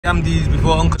These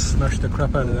before Uncle smashed the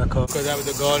crap out of that car because I have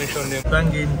the garnish on them.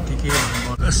 Banging tikki.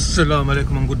 Assalamu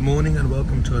alaikum and good morning and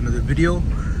welcome to another video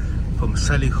from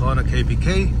Malakand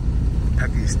KPK,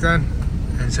 Pakistan.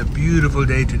 And it's a beautiful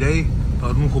day today.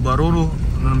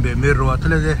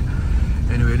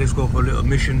 Anyway, let's go for a little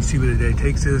mission, see where the day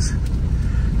takes us.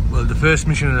 Well, the first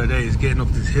mission of the day is getting up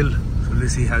this hill, so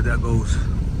let's see how that goes.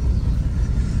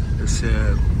 Let's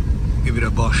give it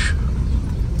a bosh.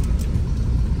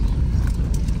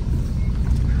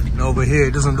 Now over here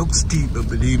it doesn't look steep, but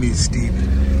believe me, it's steep.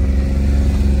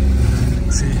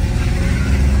 See?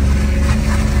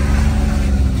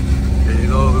 There you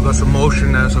go, we've got some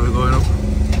motion now, so we're going up.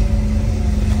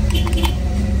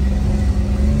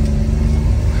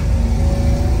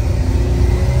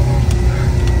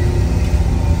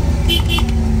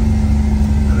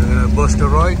 Bust a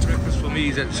ride. Breakfast for me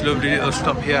is at this lovely little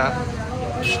stop here.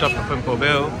 Stop up in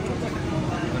Pobel.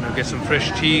 I'm gonna get some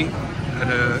fresh tea and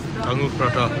a tangu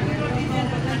prata.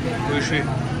 It's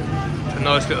a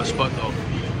nice little spot though.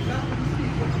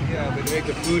 Yeah, I'm gonna make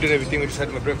the food and everything. We just had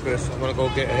my breakfast. I'm gonna go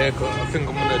get a haircut. I think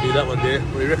I'm gonna do that one day.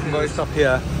 We reckon guys stop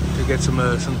here to get some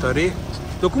tari.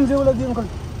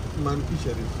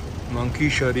 Monkey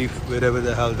Sharif, wherever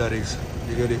the hell that is.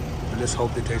 You get it? Let's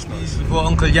hope it tastes nice. Before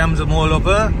Uncle jams them all up,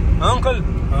 Uncle?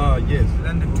 Yes.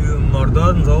 Landed to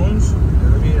Mardan zones, you know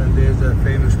what I mean? And there's a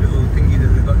famous little thingy that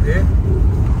we got there.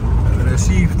 I'm gonna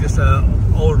see if this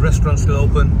old restaurant's still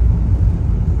open.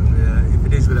 And if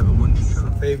it is, we'll have a munch.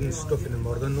 Some famous stuff in the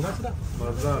Mardan.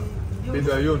 Mardan.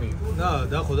 Bidayuni. No,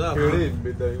 that's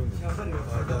Bidayuni.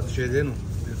 That's Shedeno.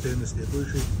 The famous there.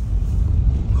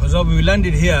 Because we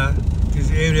landed here, this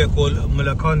area called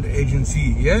Malakand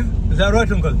agency, yeah? Is that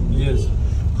right, Uncle? Yes.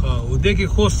 ودي کې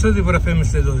خو څه دي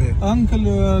فیمس دي دوه انکل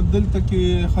دلته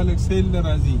کې خلک سیل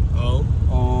راځي او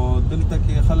دلته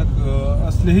کې خلک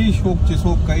اصلي شوق چې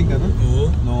څوک کوي کنه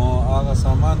نو هغه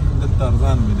سامان دلته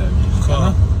ارزان ملایي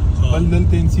بل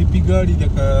دلته ان سی پی ګاډي د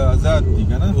آزاد دي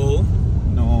کنه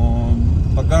نو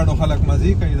په ګاډو خلک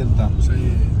مزي کوي دلته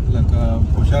صحیح لکه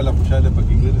خوشاله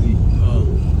پکې ګرځي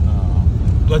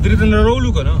دوه درې دن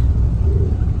راولو کنه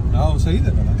صحیح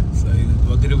ده کنه صحیح ده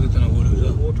دوه درې دن راولو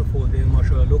waterfall there,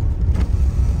 mashallah, look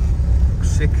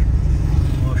sick,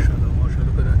 mashallah,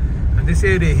 look at that. And this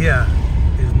area here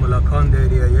is Malakand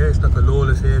area, yeah, it's like a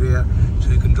lawless area, so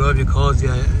you can drive your cars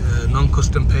here,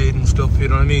 non-custom paid and stuff, you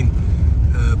know what I mean?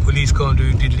 Police can't do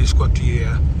diddly squat to you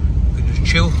here. You can just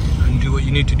chill and do what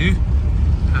you need to do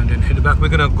and then head back.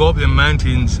 We're gonna go up the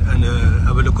mountains and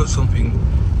have a look at something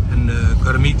and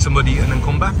gotta meet somebody and then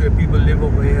come back. Where people live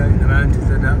over here in the mountains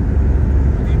and that.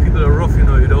 People are rough, you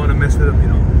know, you don't want to mess with them, you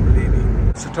know, believe me.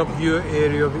 It's a top view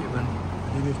area of it, man.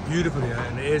 Believe me, it's beautiful here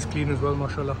and the air's clean as well,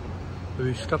 mashallah. So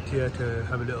we stopped here to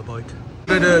have a little bite.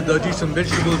 We're gonna do some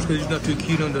vegetables because he's not too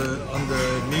keen on the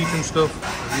meat and stuff.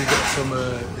 We got some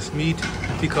this meat,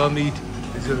 tikka meat.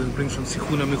 He's gonna bring some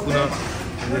sikhuna mikhuna.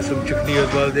 And there's some chutney as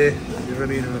well there. You know what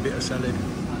I mean? And a bit of salad.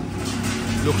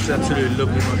 Looks absolutely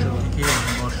lovely, mashallah.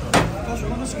 Mashallah. You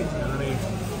know what I mean?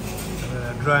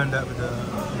 Drown that with a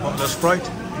bottle of Sprite.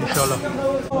 Inshallah.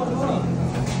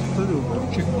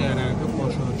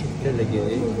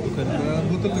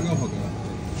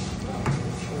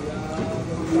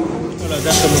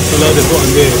 That's the masala they put on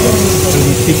there. Some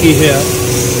tikki here.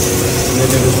 And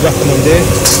then there's waffle on there.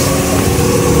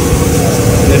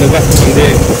 And then the waffle on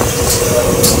there.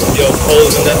 Your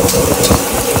holes and that.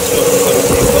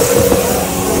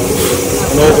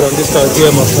 And over on this side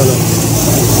here, mashallah.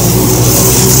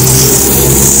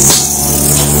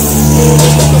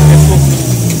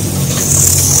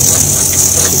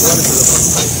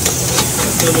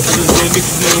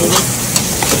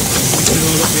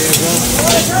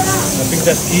 I think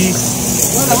that's ghee,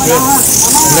 that's it,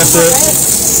 and that's it.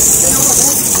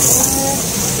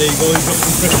 There you go, you got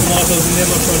some fresh tomatoes in there,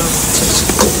 mashallah.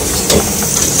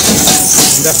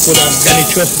 And that's called organic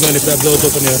trust, man. If that blows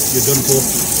up on you, you're done for.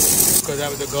 Because I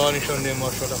have the garnish on there,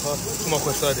 mashallah.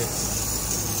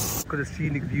 Look at the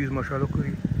scenic views, mashallah.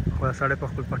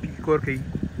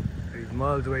 He's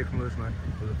miles away from us, man.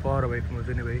 We're far away from us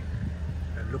anyway.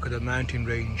 And look at the mountain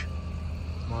range.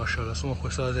 MashaAllah, some of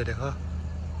us are there, huh?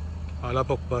 Allah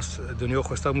Pakpas, the new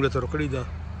Khostam Gata Rokrida.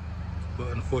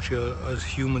 But unfortunately, as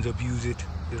humans abuse it,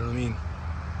 you know what I mean?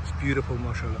 It's beautiful,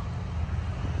 mashallah.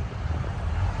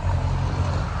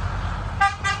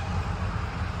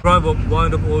 Drive up,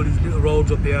 wind up all these little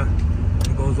roads up here.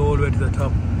 It goes all the way to the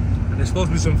top. And there's supposed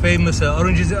to be some famous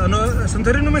oranges. I know some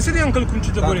terreno messi uncle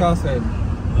kunchi to Kaka said.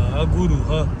 Guru,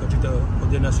 ha, katita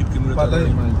ode nasib ki murata.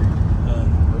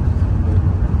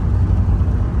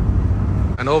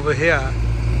 And over here,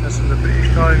 that's from the British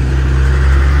time.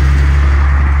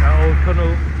 That old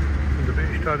tunnel in the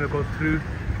British time that goes through,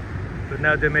 but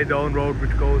now they made their own road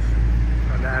which goes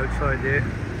on the outside there.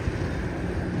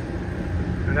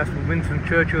 And that's from Winston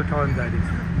Churchill time, that is.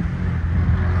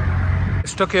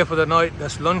 Stuck here for the night.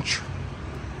 That's lunch.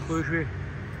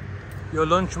 Your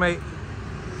lunch, mate.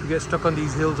 You get stuck on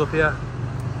these hills up here.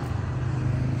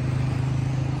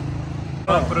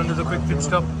 Put under the quick pit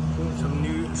stop.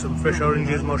 Some fresh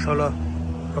oranges, mashallah.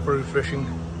 Proper refreshing.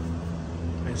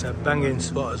 It's a banging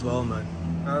spot as well, man.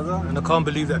 And I can't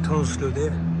believe that tunnel's still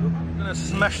there. I'm gonna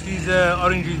smash these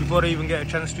oranges before I even get a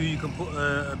chance to. You can put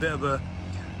a bit of a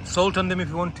salt on them if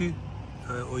you want to,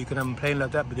 or you can have them plain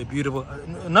like that, but they're beautiful.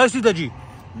 Nicely, Daji.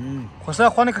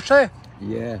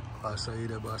 Yeah. Boss.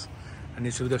 And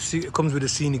it's with it comes with a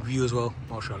scenic view as well,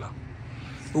 mashallah.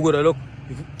 Look, it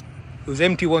was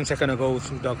empty 1 second ago with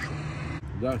some dog shit.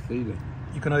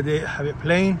 You can either have it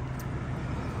plain,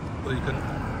 or you can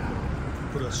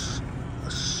put a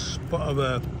spot of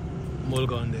a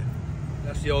mulga on there.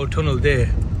 That's the old tunnel there.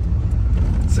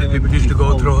 So people used to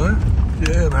go through, huh?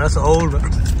 Yeah, man, that's old,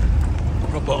 man.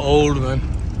 Proper old, man.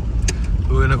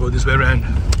 We're gonna go this way around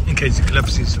in case it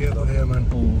collapses. Yeah, go here, man.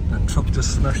 That truck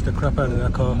just smashed the crap out of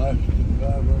that car.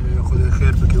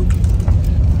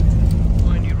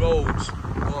 Windy roads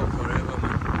go on forever,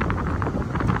 man.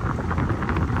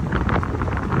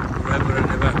 Forever and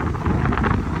ever.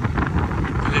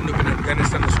 We'll end up in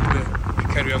Afghanistan or somewhere. We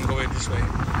carry on going this way.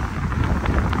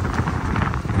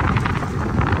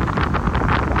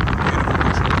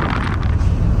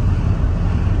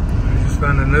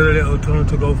 Found another little tunnel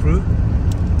to go through.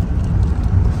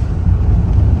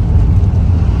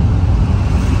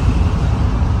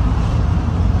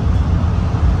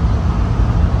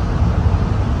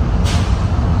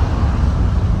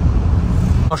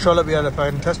 Mashallah, we had a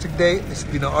fantastic day. It's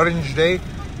been an orange day,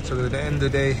 so we're going to end the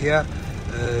day here.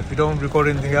 If we don't record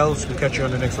anything else, we'll catch you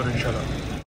on the next one, inshallah.